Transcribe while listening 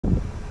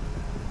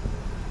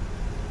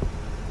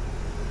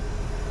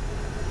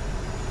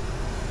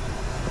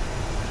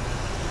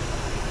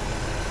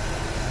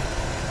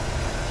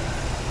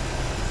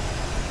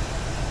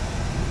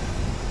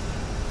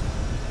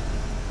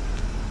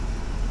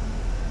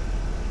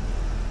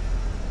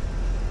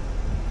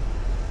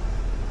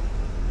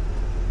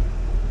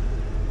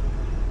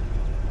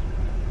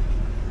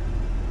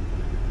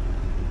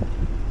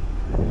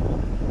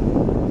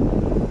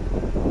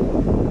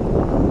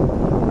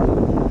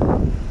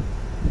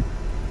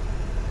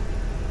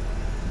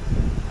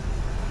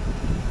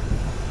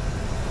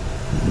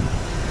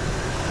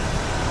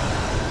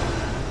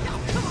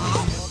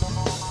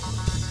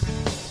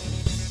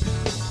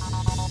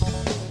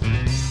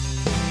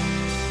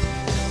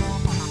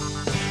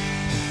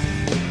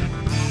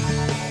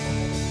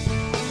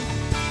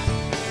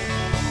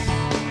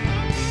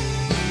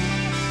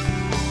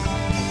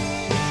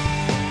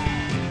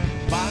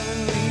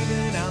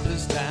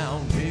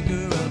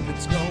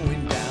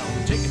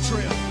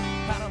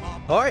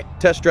All right,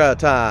 test drive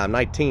time.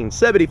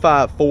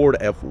 1975 Ford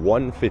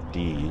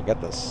F-150.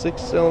 Got the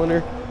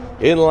 6-cylinder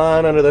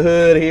inline under the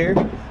hood here.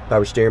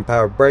 Power steering,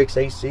 power brakes,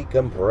 AC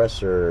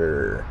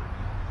compressor.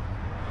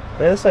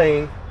 Man, this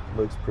thing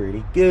looks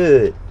pretty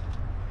good.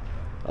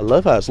 I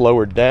love how it's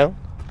lowered down.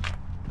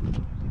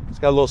 It's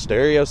got a little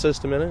stereo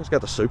system in it. It's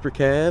got the super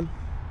cab.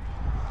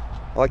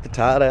 I like the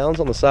tie downs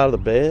on the side of the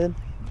bed.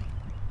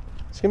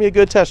 It's gonna be a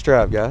good test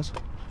drive, guys.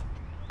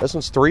 This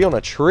one's 3 on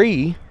a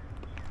tree.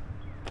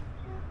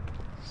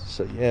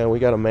 So yeah, we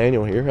got a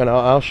manual here, and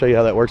I'll show you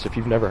how that works if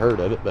you've never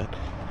heard of it, but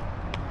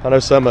I know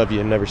some of you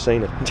have never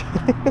seen it.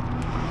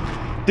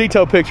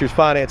 Detailed pictures,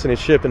 financing, and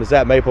shipping is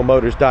at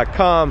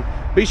maplemotors.com.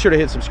 Be sure to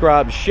hit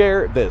subscribe,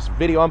 share this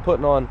video. I'm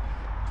putting on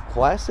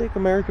classic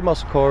American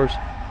muscle cars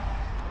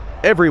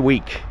every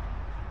week.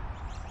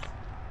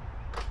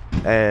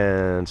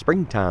 And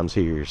springtime's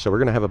here, so we're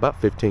gonna have about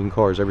 15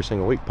 cars every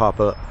single week pop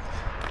up.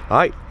 All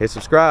right, hit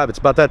subscribe. It's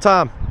about that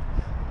time.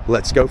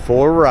 Let's go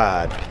for a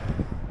ride.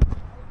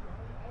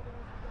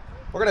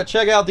 We're gonna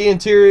check out the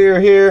interior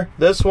here.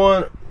 This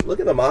one, look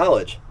at the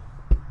mileage.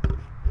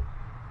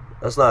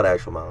 That's not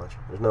actual mileage.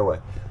 There's no way.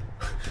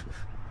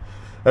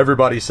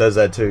 Everybody says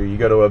that too. You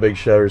go to a big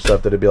show or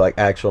something, it'd be like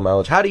actual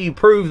mileage. How do you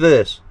prove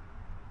this?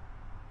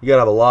 You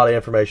gotta have a lot of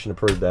information to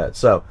prove that.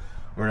 So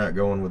we're not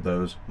going with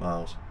those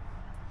miles.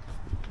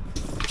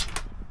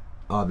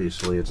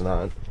 Obviously it's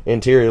not.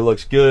 Interior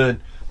looks good.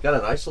 Got a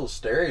nice little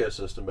stereo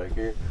system back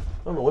here.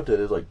 I don't know what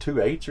that is, like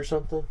 2.8s or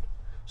something.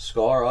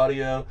 Skar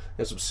audio.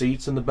 Got some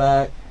seats in the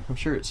back. I'm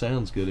sure it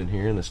sounds good in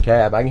here in this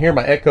cab. I can hear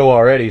my echo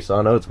already, so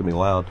I know it's gonna be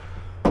loud.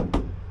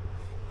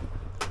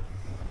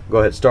 Go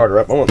ahead and start her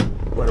up. I want to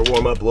let her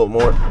warm up a little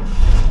more.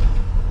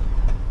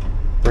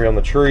 3 on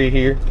the tree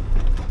here.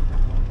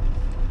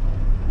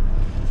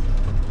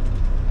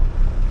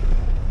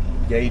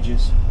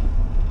 Gauges.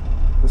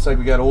 Looks like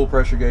we got oil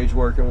pressure gauge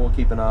working. We'll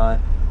keep an eye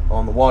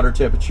on the water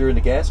temperature and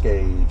the gas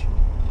gauge.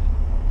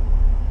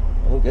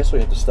 I don't guess we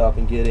have to stop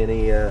and get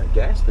any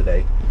gas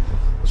today.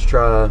 Let's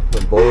try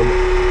and blow them.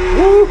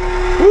 Woo!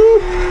 Woo!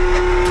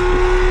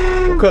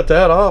 We'll cut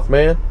that off,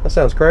 man. That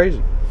sounds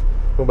crazy.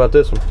 What about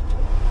this one?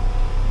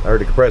 I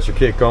heard the compressor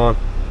kick on.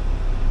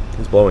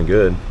 It's blowing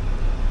good.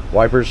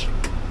 Wipers.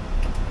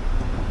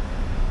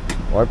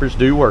 Wipers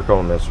do work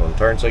on this one.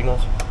 Turn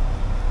signals.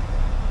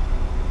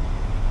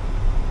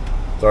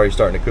 It's already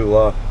starting to cool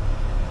off.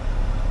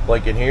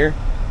 Blink in here.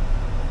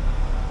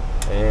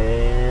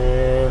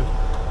 And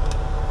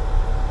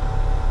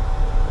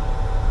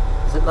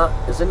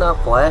is it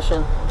not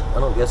flashing? I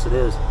don't guess it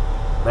is.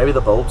 Maybe the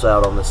bulb's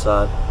out on this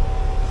side.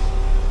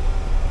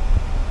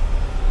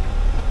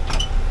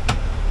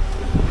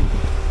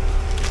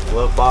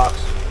 Glove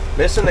box.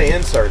 Missing the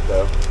insert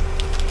though.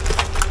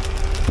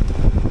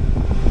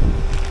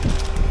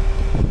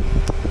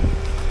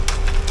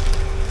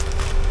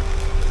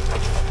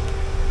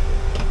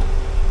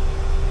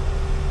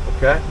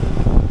 Okay.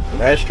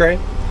 An ashtray.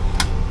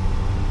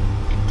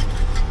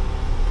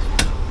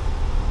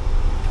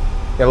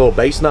 Got a little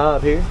bass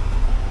knob here.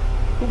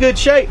 In good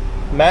shape.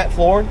 Matte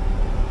flooring.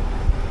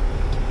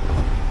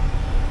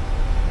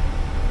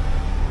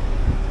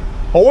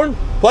 Horn.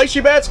 Place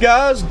your bets,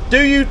 guys.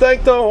 Do you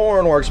think the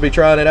horn works? We'll be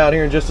trying it out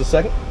here in just a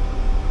second.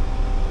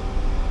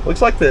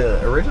 Looks like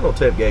the original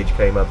tip gauge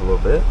came up a little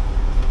bit.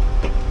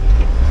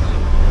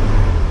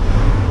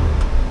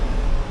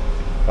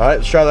 All right,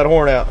 let's try that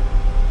horn out.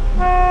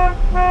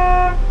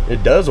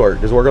 It does work.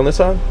 Does it work on this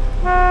side?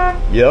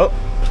 Yep.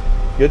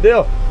 Good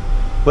deal.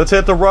 Let's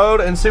hit the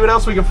road and see what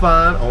else we can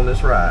find on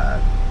this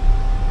ride.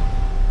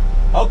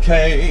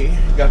 Okay,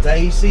 got the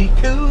AC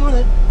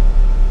cooling.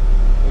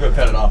 I'm gonna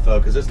cut it off though,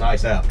 because it's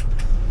nice out.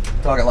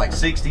 Talking like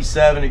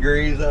 67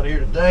 degrees out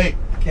here today.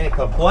 Can't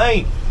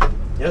complain.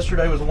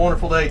 Yesterday was a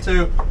wonderful day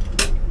too.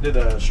 Did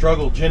a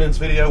Struggle Jennings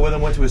video with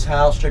him. Went to his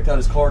house, checked out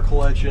his car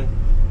collection.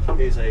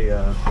 He's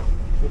a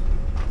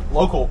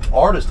local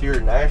artist here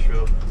in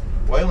Nashville.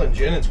 Waylon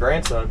Jennings'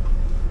 grandson.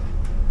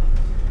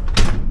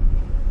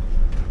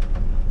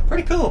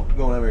 Pretty cool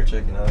going over here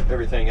checking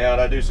everything out.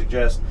 I do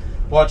suggest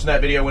watching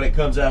that video when it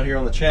comes out here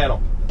on the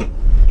channel.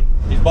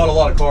 He's bought a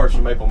lot of cars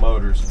from Maple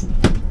Motors.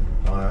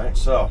 Alright,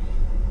 so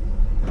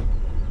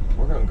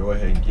we're going to go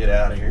ahead and get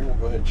out of here. We'll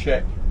go ahead and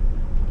check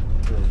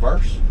the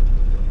reverse.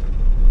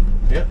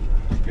 Yep,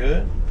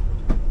 good.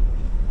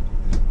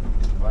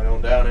 Right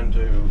on down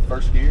into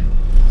first gear.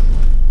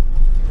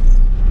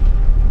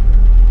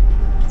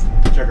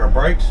 Check our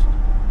brakes.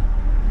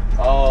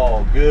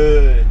 Oh,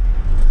 good.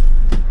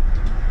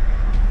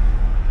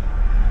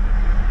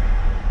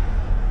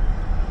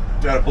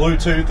 Got a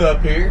Bluetooth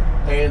up here,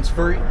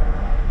 hands-free.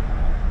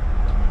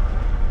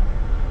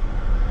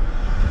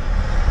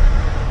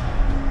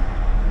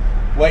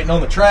 Waiting on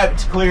the traffic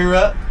to clear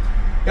up.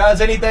 Guys,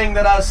 anything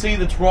that I see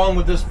that's wrong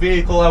with this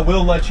vehicle, I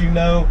will let you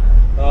know.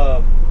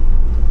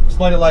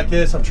 Explain it like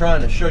this. I'm trying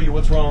to show you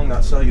what's wrong,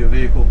 not sell you a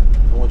vehicle.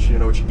 I want you to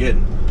know what you're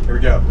getting. Here we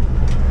go.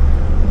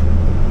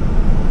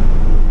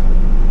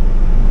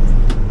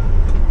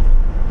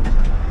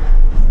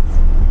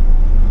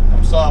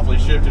 I'm softly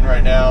shifting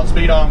right now.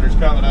 Speedometer's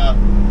coming up.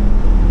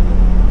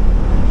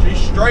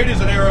 straight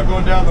as an arrow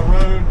going down the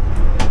road.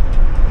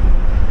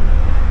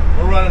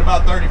 We're running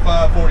about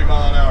 35, 40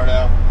 mile an hour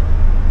now.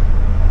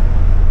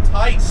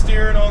 Tight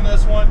steering on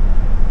this one.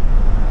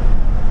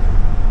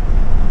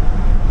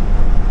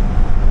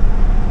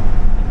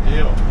 Good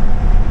deal.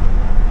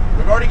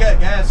 We've already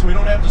got gas, so we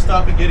don't have to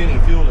stop and get any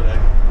fuel today.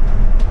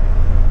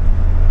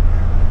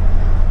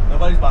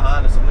 Nobody's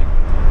behind us. I'm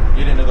gonna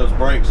get into those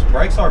brakes.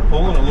 Brakes are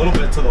pulling a little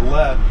bit to the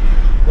left.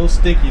 A little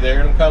sticky there,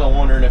 and I'm kind of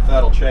wondering if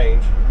that'll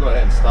change. Go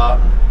ahead and stop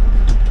and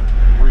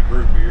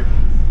regroup here.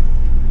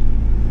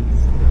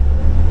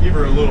 Give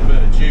her a little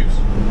bit of juice.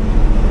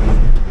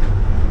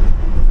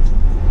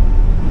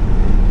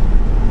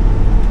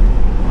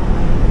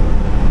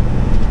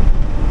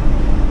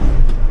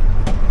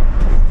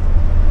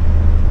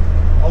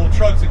 Old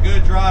truck's a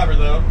good driver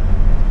though.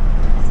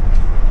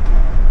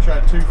 Try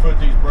to 2-foot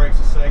these brakes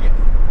a second.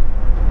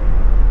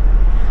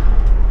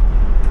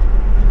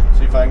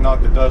 See if I can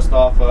knock the dust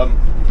off of them.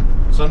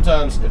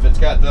 Sometimes if it's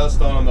got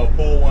dust on them, they'll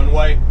pull one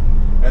way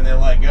and then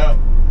let go.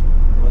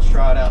 Let's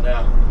try it out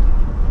now.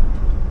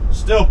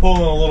 Still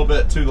pulling a little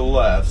bit to the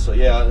left, so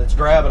yeah, it's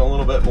grabbing a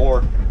little bit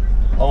more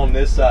on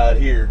this side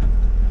here.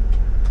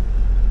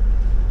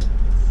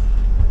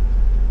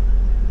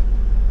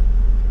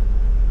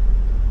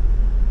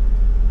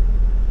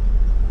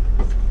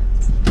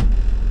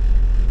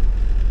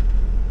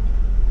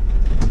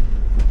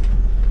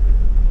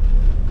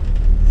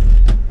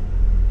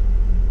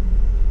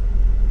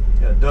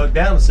 Got dug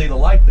down to see the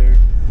light there.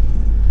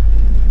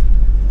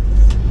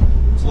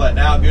 It's letting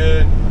out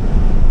good.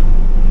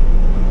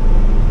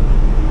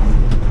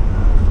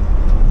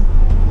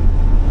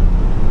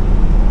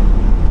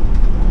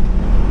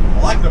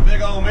 I like the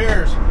big old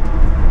mirrors.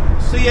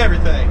 See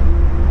everything.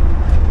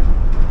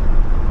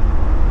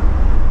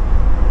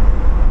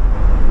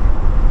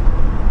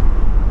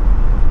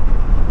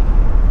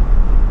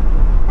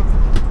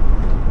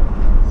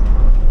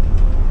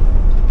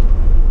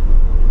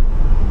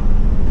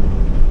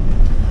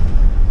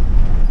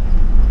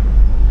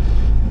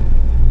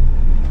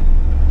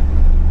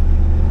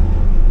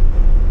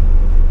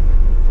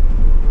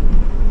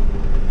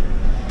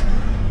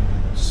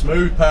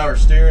 Smooth power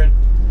steering.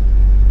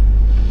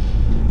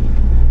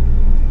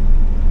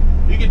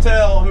 You can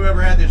tell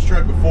whoever had this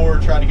truck before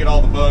tried to get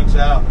all the bugs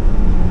out.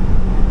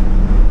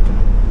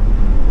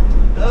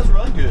 It does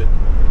run good.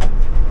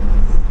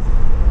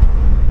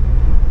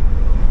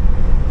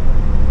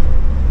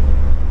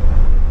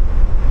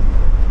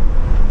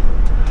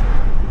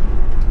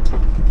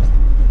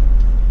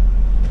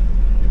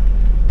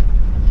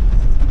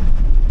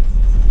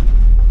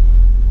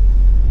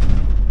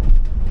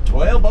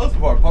 Well, both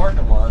of our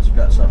parking lots have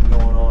got something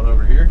going on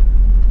over here,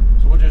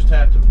 so we'll just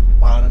have to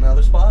find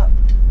another spot.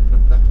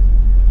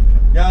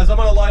 Guys, I'm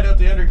going to light up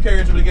the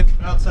undercarriage. I'm going to get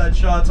some outside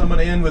shots. I'm going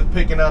to end with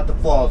picking out the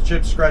flaws,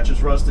 chips,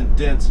 scratches, rust, and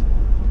dents.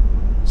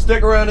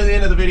 Stick around to the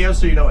end of the video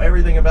so you know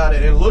everything about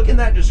it, and look in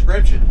that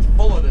description. It's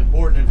full of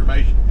important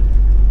information.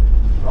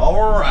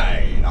 All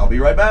right, I'll be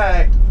right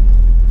back.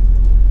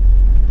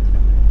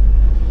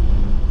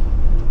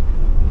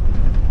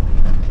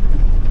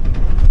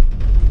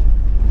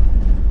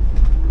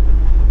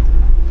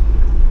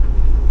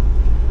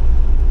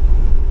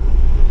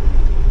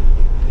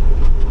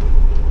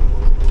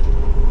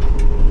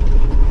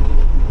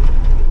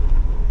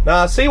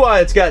 Now I see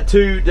why it's got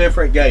two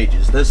different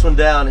gauges. This one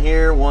down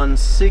here,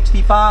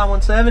 165,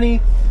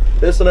 170.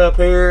 This one up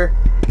here,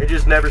 it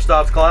just never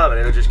stops climbing.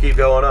 It'll just keep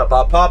going up.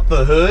 I popped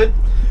the hood,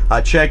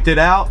 I checked it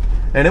out,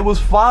 and it was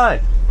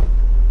fine.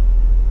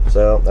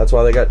 So that's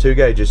why they got two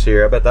gauges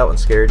here. I bet that one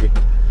scared you.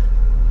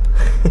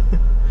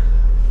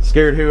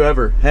 Scared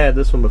whoever had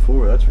this one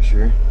before, that's for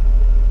sure.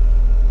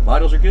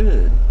 Vitals are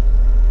good.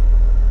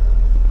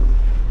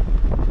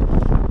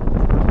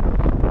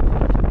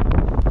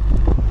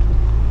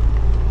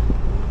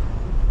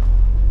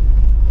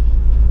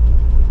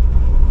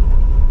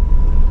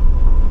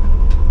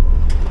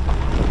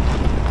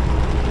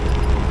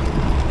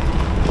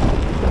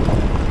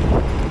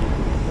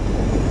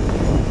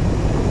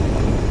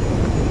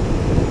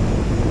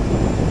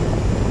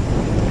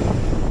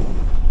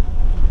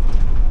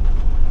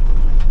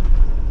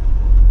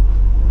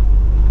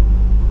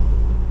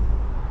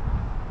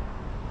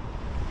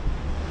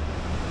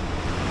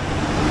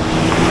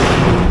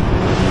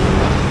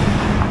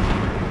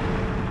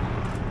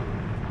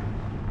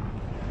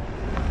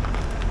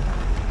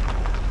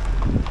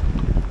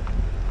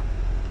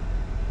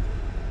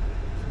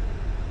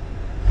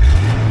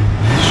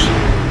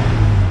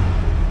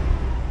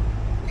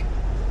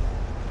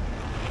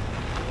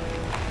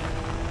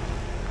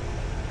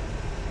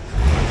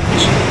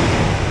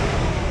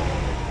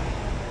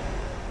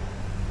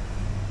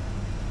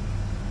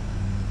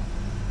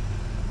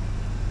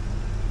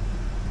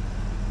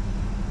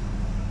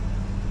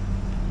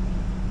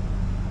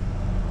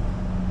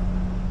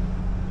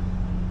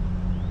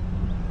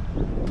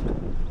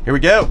 Here we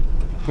go.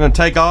 I'm going to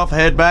take off,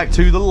 head back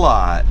to the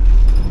lot.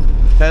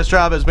 Test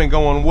drive has been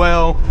going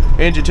well.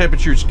 Engine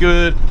temperature is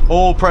good.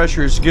 Oil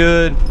pressure is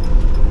good.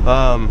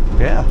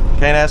 yeah,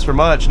 can't ask for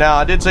much. Now,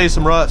 I did see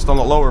some rust on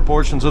the lower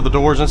portions of the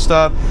doors and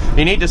stuff.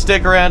 You need to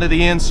stick around to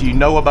the end so you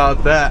know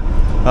about that.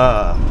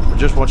 I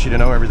just want you to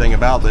know everything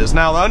about this.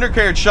 Now, the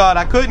undercarriage shot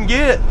I couldn't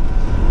get.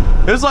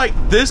 It was like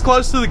this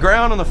close to the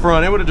ground on the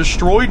front. It would have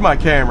destroyed my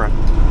camera.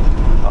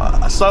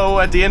 So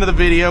at the end of the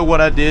video,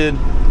 what I did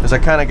is I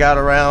kind of got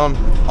around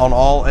on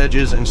all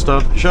edges and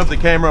stuff, shoved the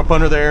camera up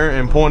under there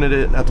and pointed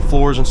it at the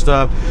floors and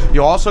stuff.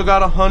 You also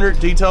got 100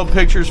 detailed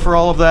pictures for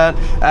all of that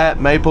at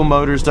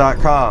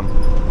maplemotors.com.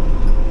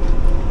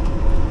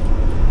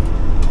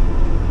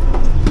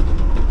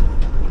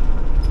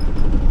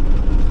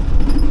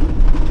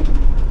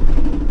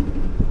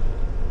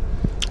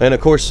 And of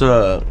course,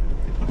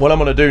 what I'm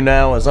going to do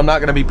now is I'm not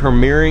going to be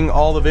premiering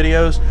all the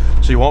videos,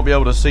 so you won't be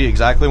able to see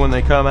exactly when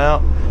they come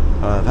out.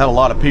 I've had a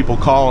lot of people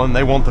calling,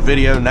 they want the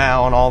video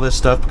now and all this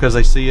stuff because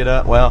they see it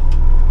up. Well,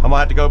 I'm going to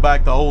have to go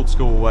back the old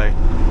school way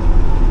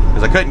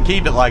because I couldn't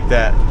keep it like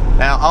that.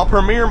 Now, I'll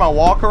premiere my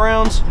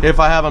walkarounds if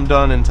I have them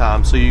done in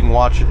time so you can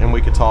watch it and we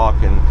can talk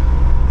and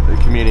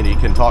the community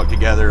can talk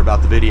together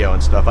about the video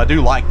and stuff. I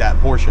do like that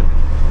portion.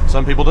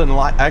 Some people didn't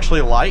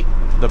actually like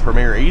the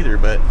premiere either,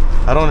 but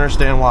I don't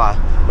understand why.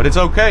 But it's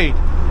okay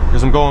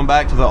because I'm going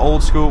back to the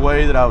old school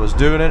way that I was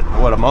doing it,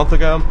 what, a month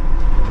ago?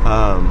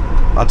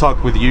 I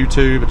talked with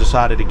YouTube and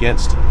decided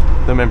against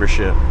the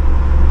membership.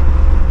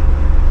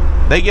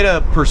 They get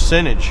a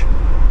percentage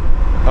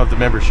of the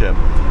membership.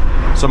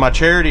 So my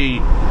charity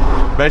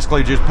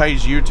basically just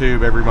pays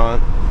YouTube every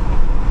month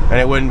and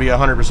it wouldn't be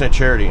 100%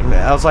 charity.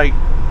 I was like,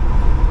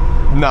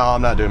 no,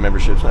 I'm not doing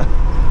memberships.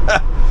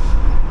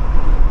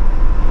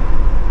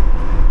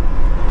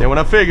 Then when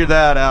I figured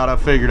that out, I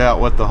figured out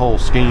what the whole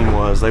scheme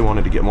was. They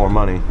wanted to get more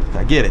money.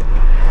 I get it.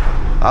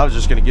 I was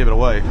just going to give it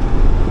away.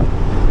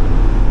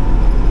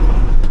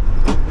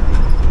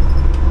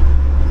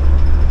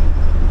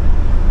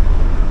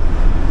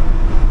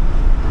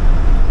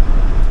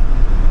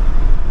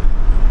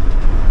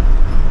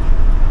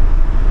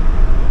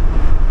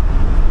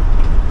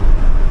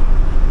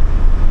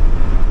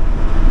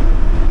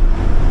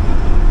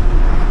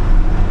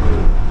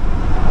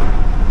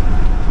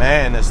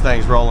 Man, this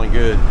thing's rolling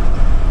good.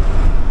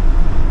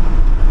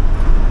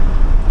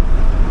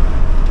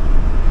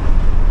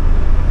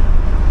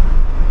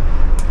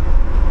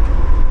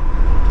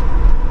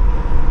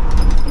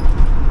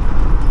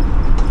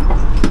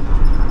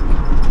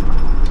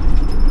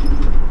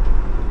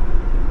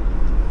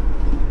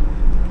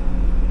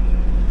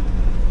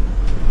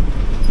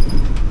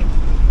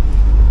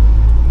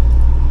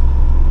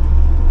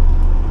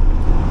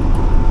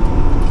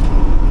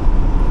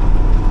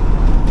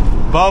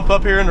 Bump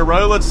up here in the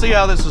road. Let's see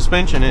how the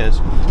suspension is.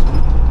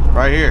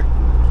 Right here.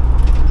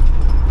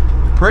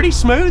 Pretty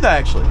smooth,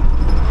 actually.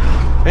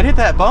 It hit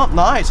that bump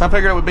nice. I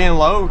figured it would be in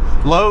low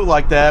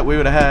like that, we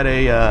would have had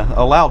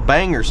a loud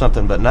bang or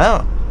something, but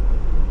no.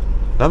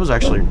 That was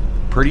actually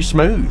pretty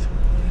smooth.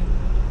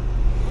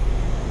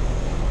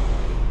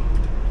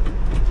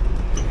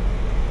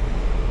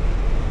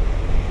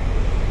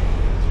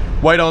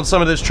 Wait on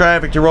some of this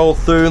traffic to roll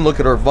through and look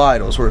at our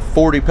vitals. We're at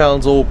 40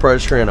 pounds oil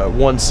pressure and a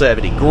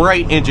 170.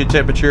 Great engine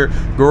temperature,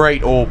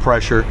 great oil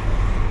pressure.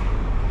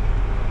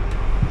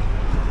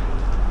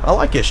 I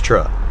like this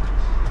truck.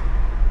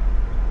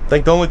 I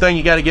think the only thing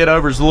you got to get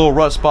over is the little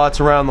rust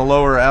spots around the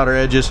lower outer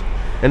edges,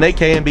 and they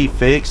can be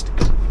fixed.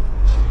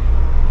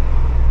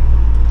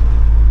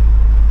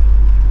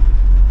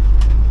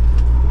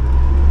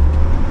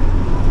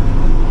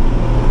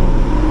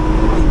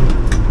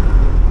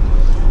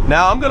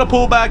 Now I'm gonna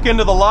pull back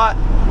into the lot.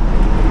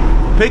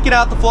 Picking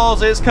out the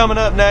flaws is coming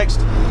up next.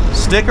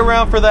 Stick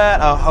around for that.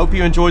 I hope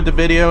you enjoyed the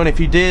video, and if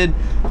you did,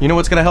 you know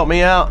what's gonna help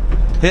me out?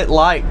 Hit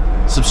like,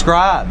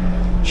 subscribe,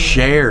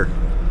 share.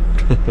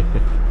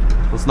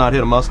 Let's not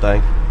hit a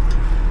Mustang.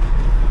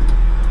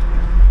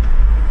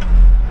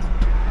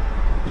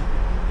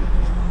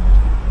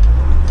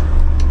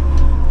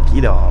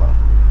 Get on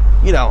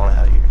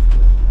out of here.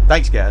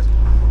 Thanks, guys.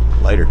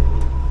 Later.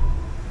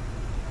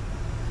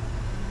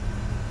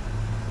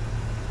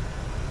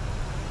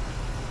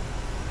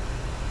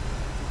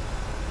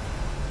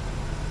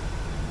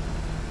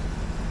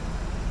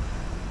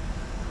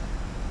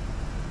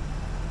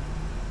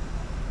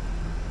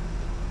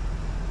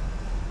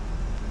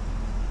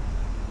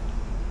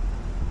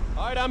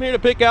 Alright, I'm here to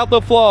pick out the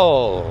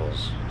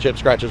flaws. Chip,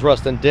 scratches,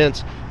 rust, and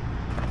dents,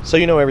 so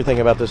you know everything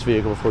about this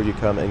vehicle before you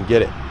come and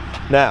get it.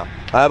 Now,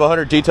 I have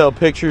 100 detailed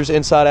pictures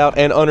inside out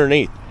and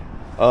underneath.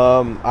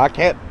 I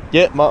can't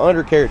get my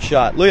undercarriage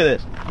shot. Look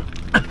at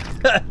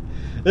this.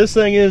 This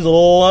thing is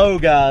low,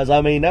 guys. I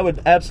mean, that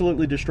would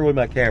absolutely destroy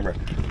my camera.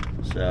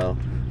 So,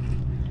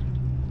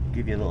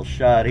 give you a little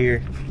shot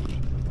here.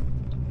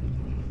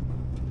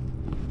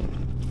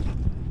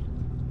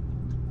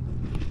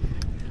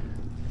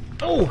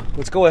 Oh,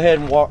 let's go ahead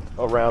and walk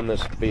around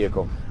this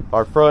vehicle.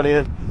 Our front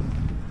end,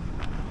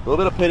 a little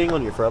bit of pitting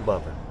on your front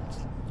bumper.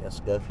 Got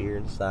scuff here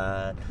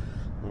inside,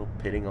 a little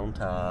pitting on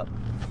top.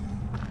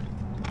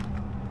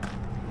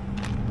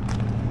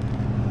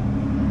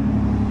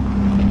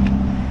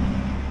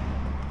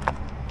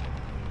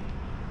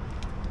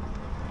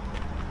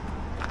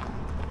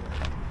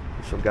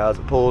 Some guys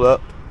have pulled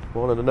up,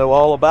 wanted to know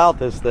all about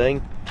this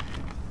thing.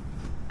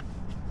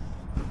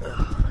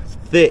 It's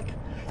thick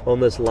on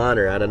this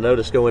liner. I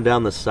noticed going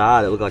down the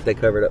side, it looked like they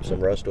covered up some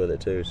rust with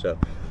it too, so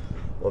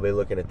we'll be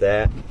looking at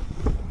that.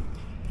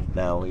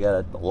 Now we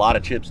got a lot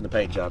of chips in the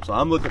paint job, so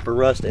I'm looking for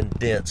rust and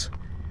dents,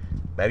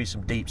 maybe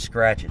some deep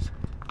scratches.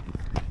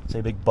 See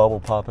a big bubble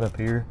popping up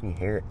here, you can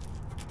hear it.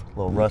 A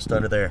little rust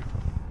under there.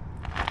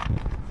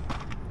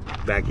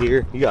 Back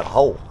here, you got a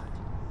hole.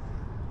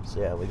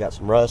 So yeah, we got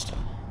some rust.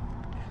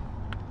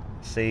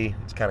 See,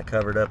 it's kind of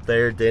covered up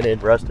there,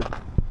 dented, rusted.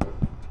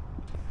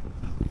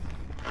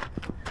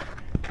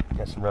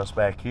 Got some rust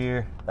back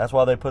here. That's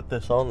why they put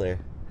this on there.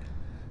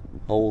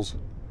 Holes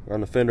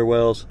on the fender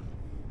wells.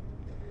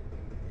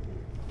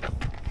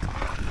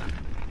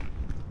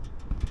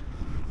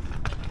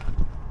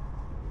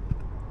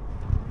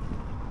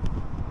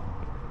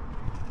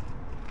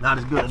 Not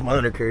as good as my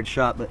undercarriage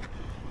shot, but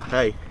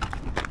hey,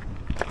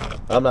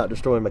 I'm not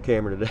destroying my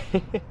camera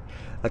today.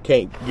 I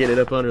can't get it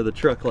up under the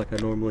truck like I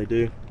normally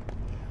do.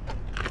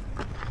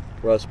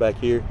 Rust back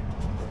here.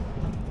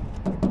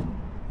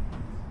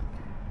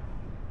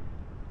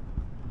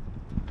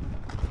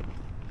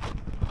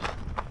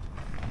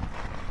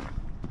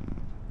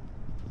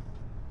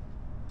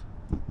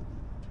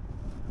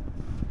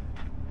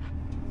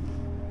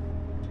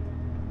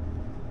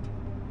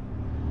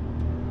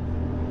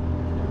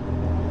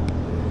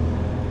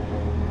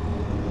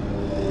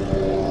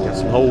 Got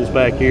some holes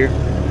back here.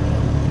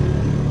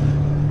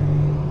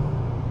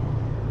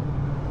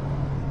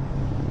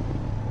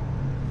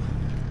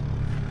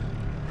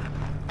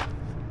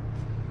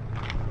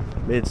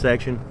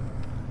 Midsection.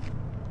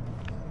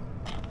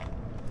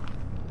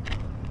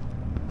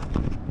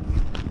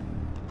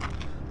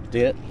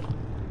 Dent.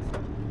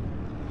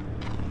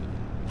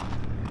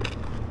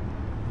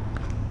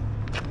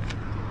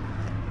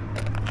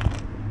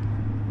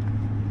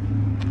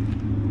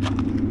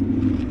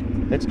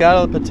 It's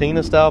got a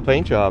patina style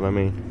paint job. I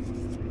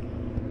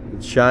mean,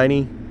 it's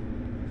shiny,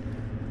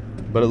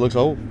 but it looks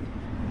old.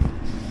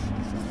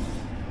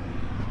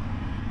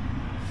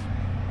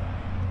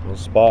 Little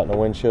spot in the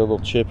windshield,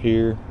 little chip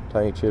here,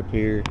 tiny chip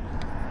here,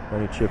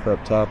 tiny chip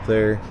up top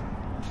there.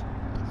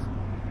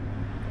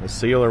 The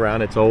seal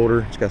around it's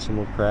older, it's got some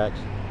little cracks.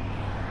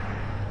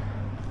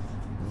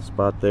 Little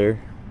spot there.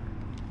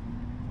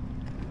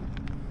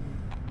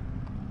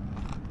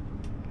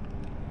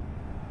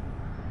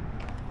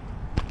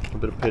 A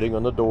bit of pitting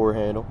on the door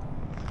handle.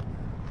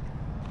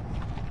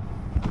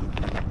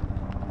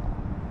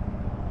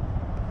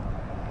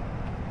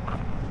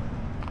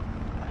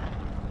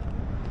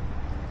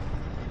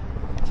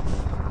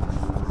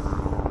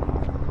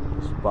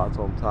 Spots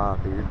on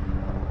top here.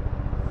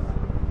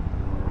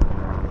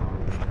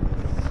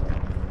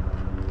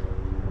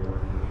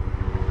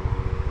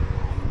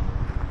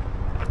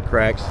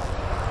 Cracks.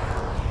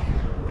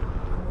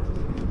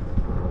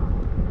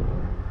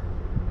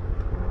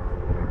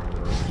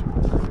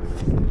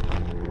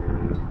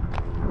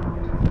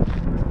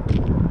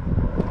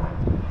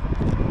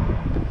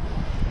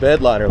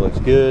 Bed liner looks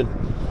good.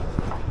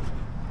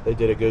 They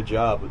did a good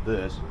job with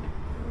this.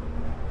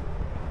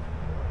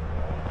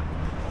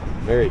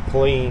 Very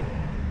clean,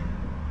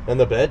 and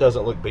the bed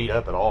doesn't look beat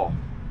up at all.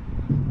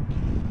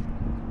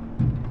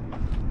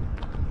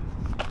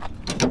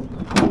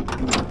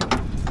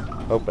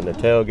 Open the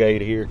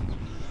tailgate here.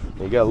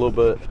 You got a little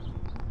bit,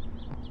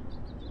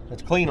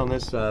 it's clean on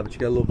this side, but you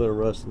got a little bit of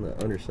rust on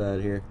the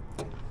underside here.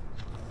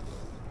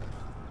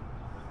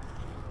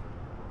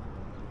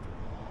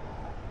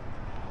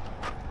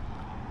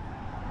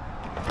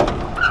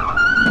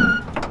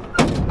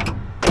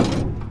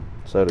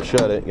 So to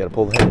shut it, you got to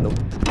pull the handle.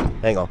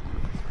 Hang on.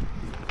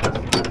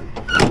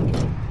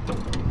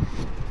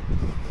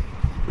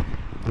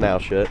 Now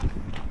shut.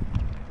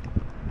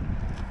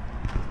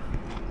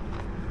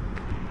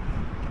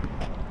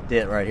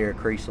 Dent right here,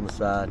 crease on the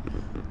side,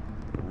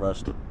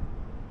 rusted.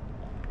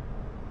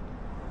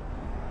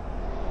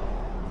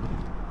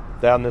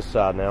 Down this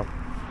side now.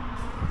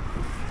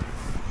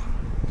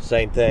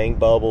 Same thing,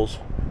 bubbles,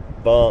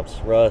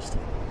 bumps, rust.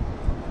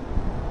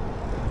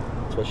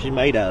 That's what she's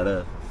made out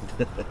of.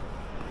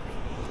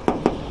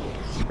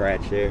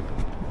 Scratch there.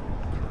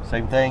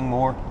 Same thing,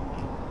 more.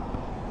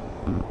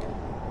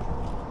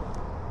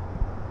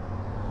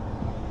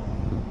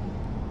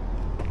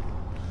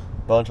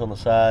 Bunch on the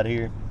side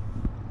here.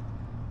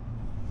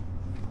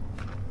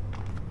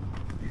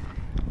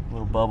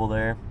 Little bubble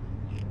there.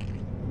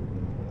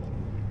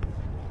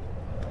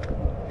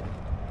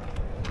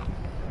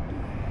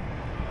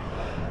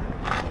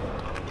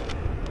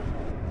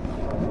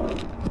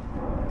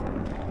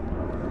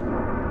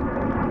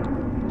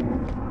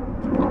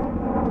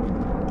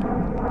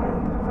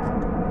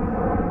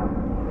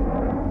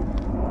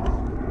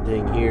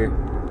 Ding here.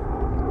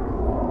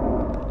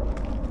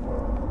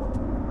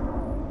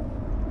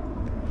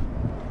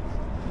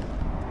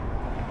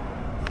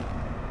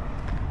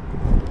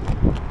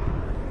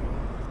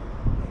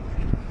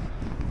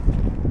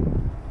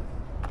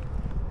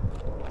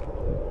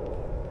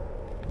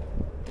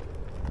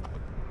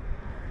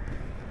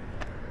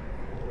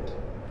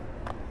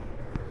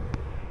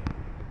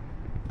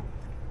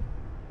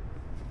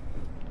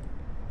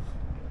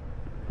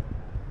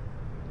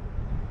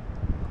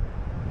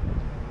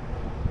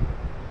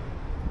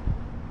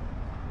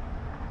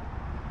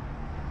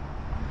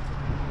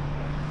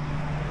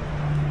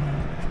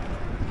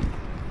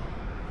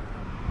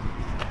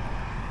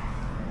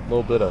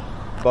 little bit of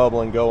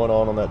bubbling going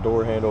on that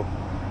door handle.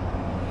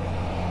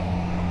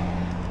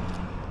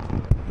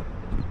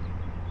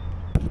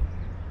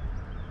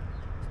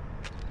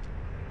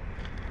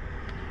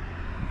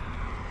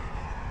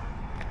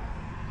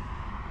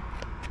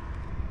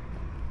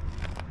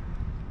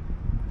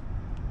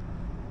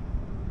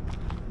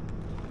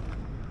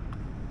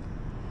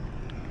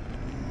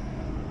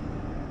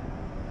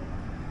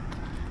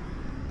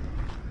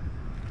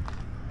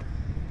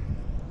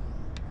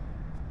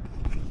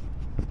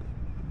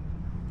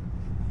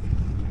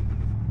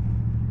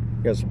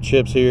 Got some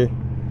chips here.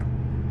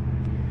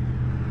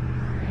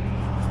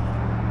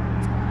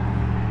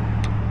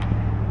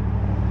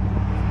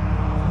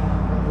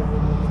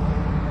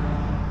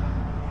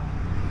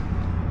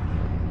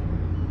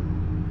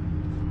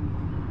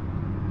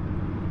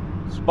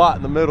 Spot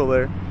in the middle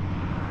there.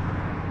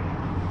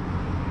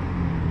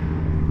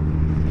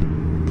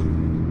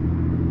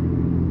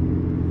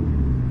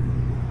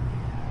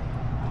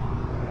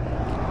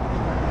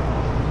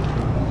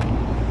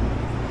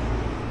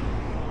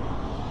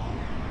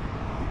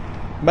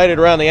 Made it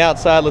around the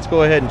outside. Let's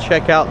go ahead and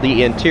check out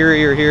the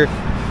interior here.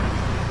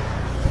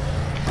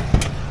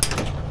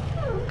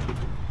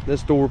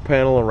 This door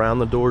panel around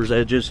the door's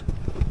edges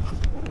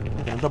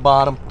and the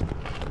bottom.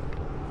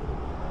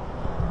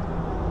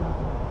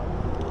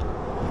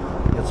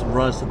 Got some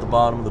rust at the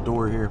bottom of the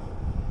door here.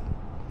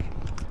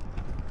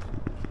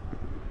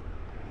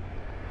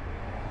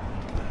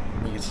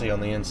 You can see on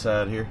the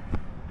inside here.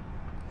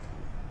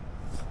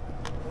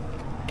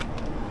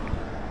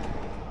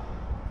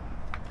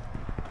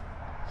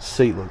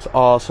 Seat looks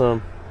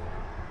awesome.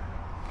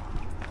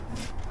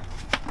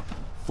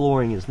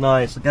 Flooring is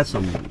nice. I got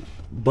some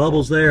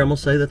bubbles there. I'm gonna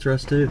say that's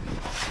rust too,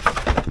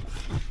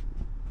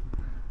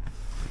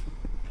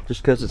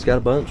 just because it's got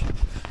a bunch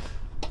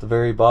at the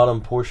very bottom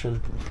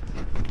portion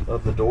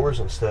of the doors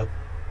and stuff.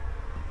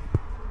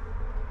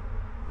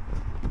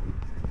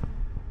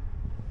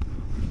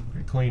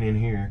 Pretty clean in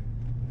here.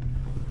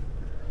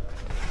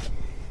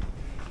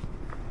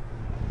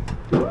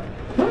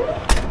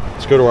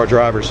 Let's go to our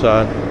driver's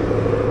side.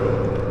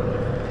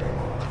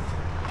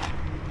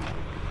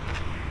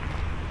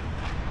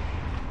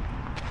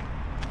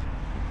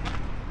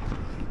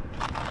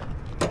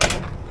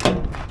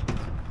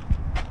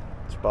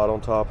 Spot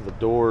on top of the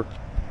door.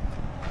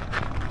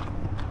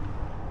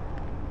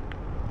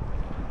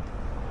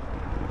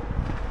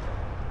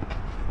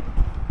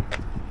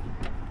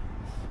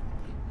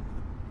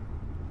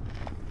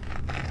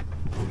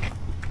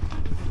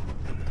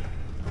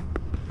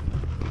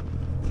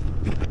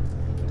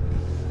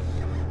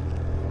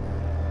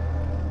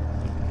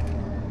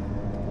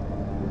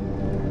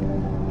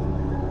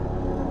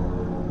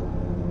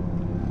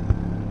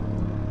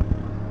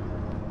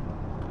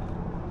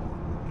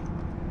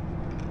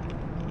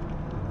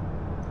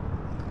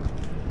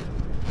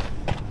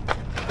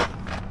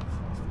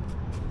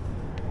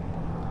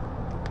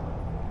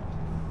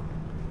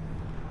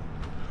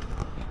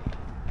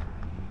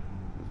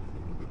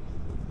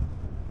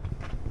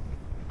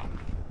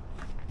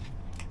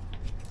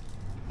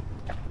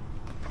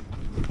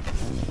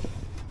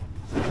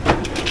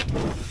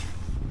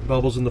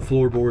 Bubbles in the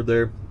floorboard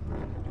there.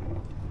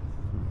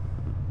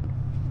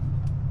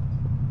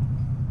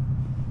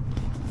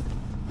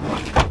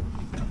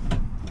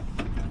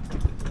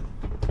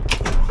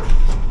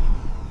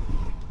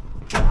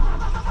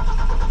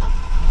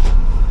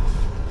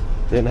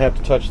 Didn't have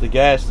to touch the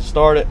gas to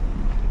start it.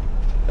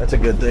 That's a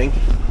good thing.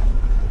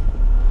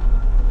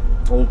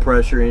 Oil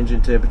pressure,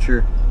 engine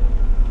temperature.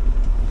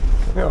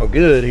 Oh,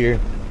 good here.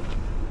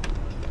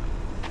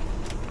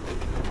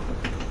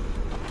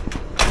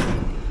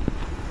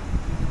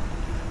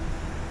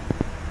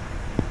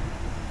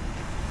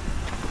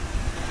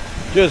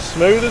 Just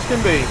smooth as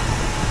can be.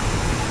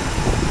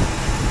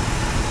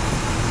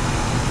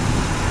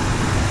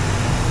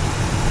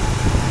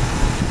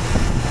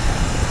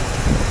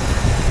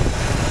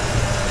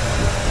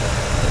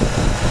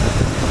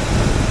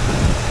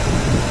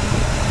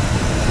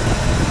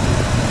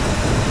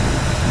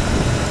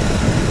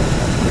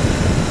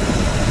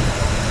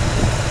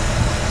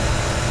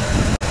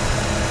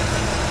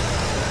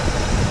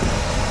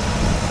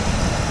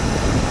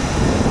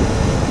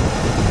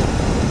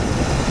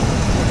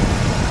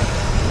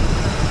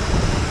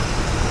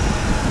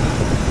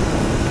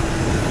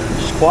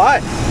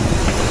 Quiet.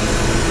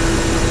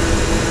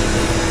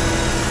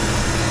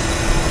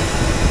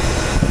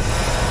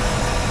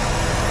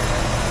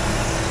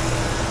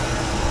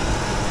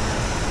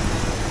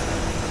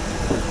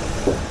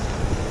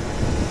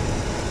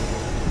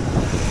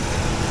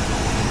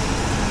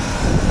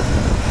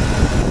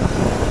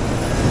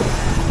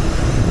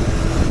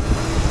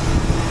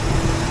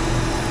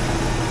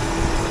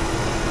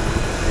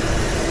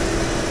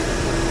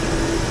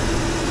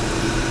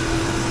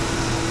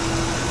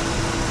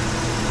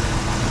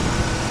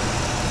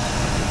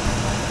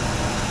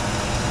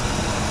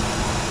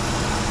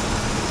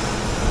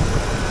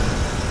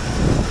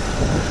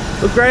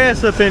 Little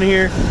grass up in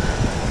here.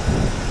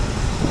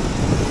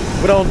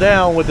 Put on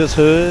down with this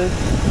hood.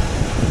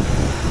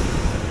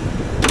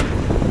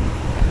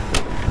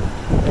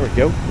 we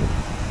go.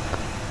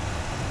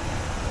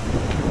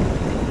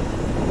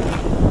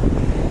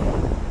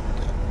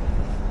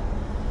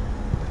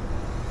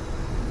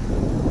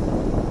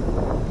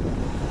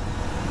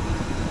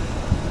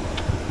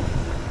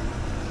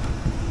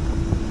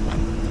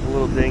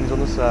 Little dings on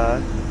the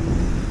side.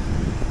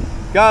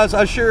 Guys,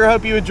 I sure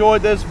hope you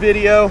enjoyed this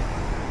video.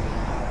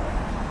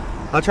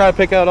 I'll try to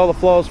pick out all the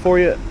flaws for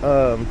you.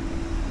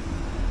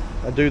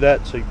 I do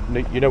that so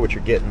you know what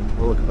you're getting.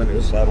 We'll look up under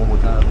this side one more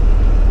time.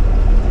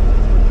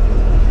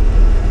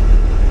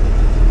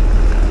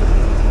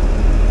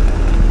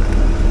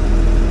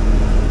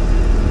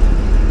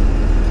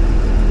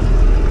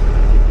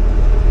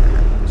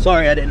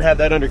 Sorry I didn't have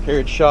that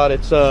undercarriage shot.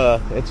 It's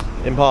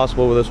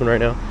impossible with this one right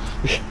now.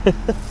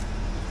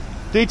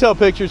 Detailed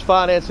pictures,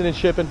 financing and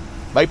shipping,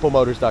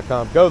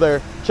 maplemotors.com. Go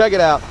there, check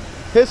it out,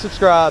 hit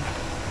subscribe.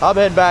 I'm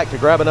heading back to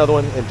grab another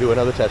one and do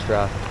another test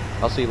drive.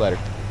 I'll see you later.